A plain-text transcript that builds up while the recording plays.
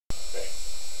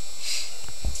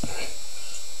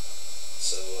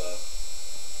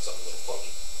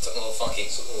funky.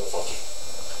 Something a little funky.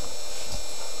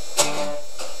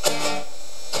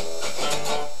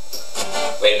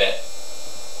 Wait a minute.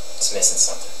 It's missing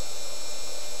something.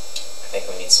 I think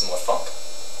we need some more funk.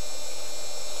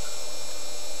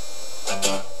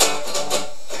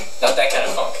 Not that kind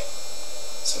of funk.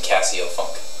 Some Casio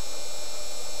funk.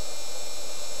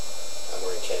 I'm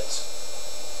wearing kids.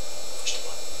 Push the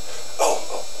button. Oh.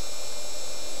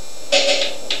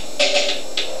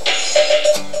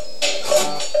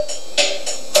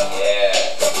 Yeah.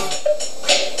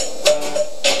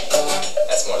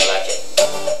 That's more like it.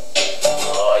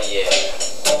 Oh yeah.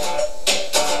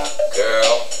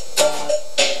 Girl,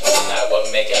 tonight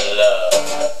we're making love.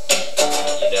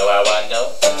 You know how I know?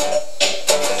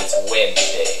 Because it's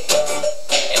Wednesday.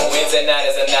 And Wednesday night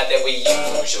is the night that we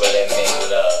usually make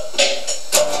love.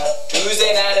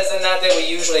 Tuesday night is the night that we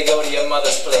usually go to your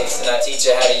mother's place and I teach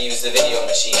you how to use the video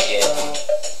machine again.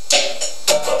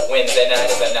 But Wednesday night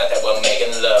is the night that we're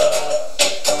making love.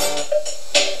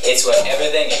 It's when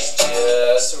everything is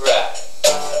just right.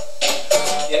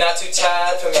 You're not too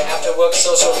tired from your after-work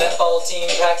social netball team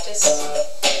practice?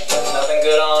 There's nothing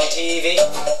good on TV?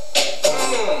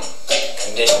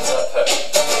 Conditions are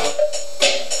perfect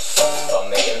for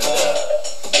making love.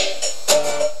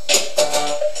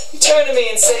 You turn to me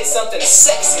and say something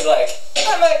sexy like,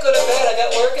 I might go to bed, I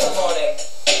got work in the morning.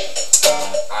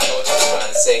 I know what you're trying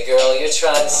to say, girl. You're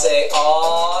trying to say,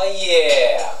 oh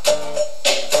yeah,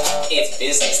 it's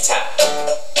business time.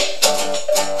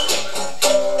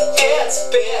 It's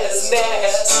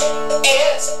business.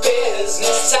 It's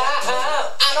business time.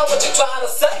 I know what you're trying to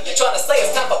say. You're trying to say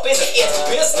it's time for business. It's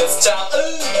business time.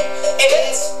 Ooh,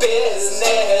 it's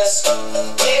business.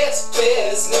 It's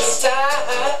business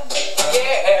time.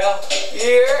 Yeah,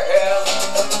 yeah.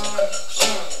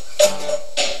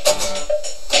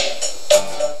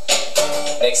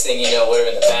 Next thing you know, we're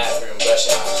in the bathroom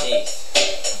brushing our teeth.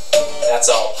 That's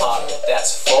all part of it.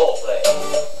 That's foreplay.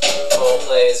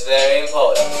 Foreplay is very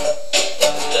important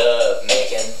in love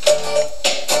making.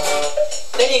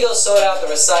 Then you go sort out the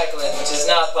recycling, which is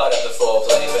not part of the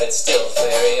foreplay, but it's still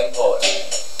very important.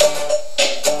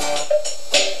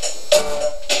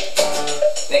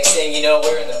 Next thing you know,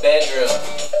 we're in the bedroom.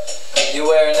 You're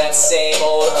wearing that same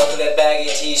old ugly baggy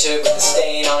t-shirt with the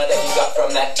stain on it that you got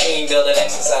from that team building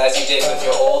exercise you did with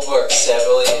your old work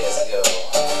several years ago.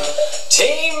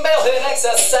 Team building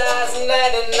exercise 99,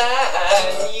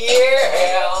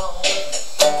 yeah.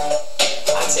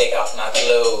 I take off my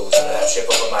clothes when I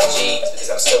trip over my jeans because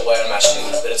I'm still wearing my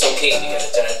shoes, but it's okay because I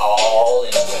turn it all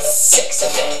into a sexy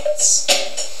dance.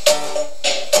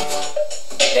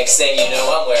 Next thing you know,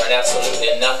 I'm wearing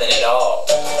absolutely nothing at all,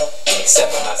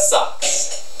 except for my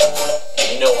socks. And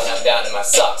you know when I'm down in my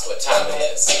socks what time it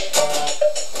is.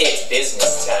 It's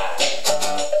business time.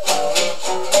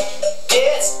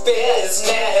 It's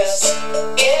business.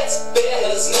 It's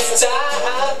business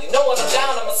time. You know when I'm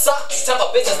down in my socks, it's time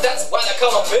for business. That's why they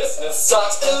call them business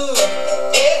socks. Ooh,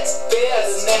 it's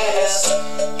business.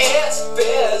 It's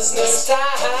business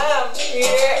time.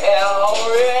 Yeah, yeah.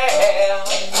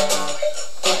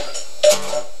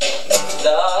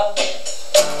 Love.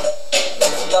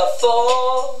 Love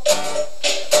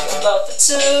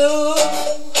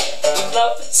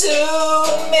for 2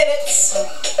 minutes.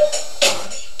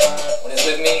 When it's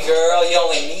with me, girl, you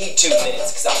only need 2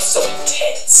 minutes because I'm so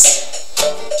intense.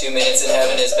 2 minutes in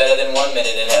heaven is better than 1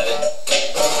 minute in heaven.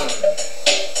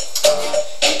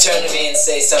 You turn to me and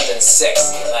say something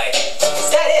sexy like, is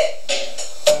that it?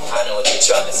 I know what you're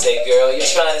trying to say, girl. You're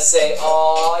trying to say,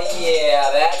 oh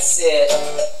yeah, that's it.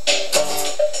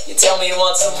 You tell me you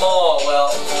want some more.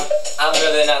 Well, I'm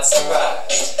really not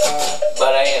surprised,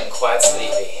 but I am quite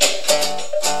sleepy.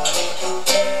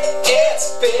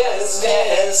 It's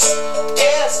business.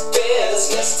 It's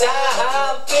business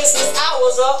time. Business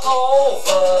hours are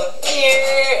over.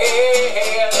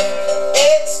 Yeah.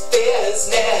 It's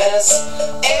business.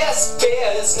 It's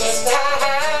business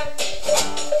time.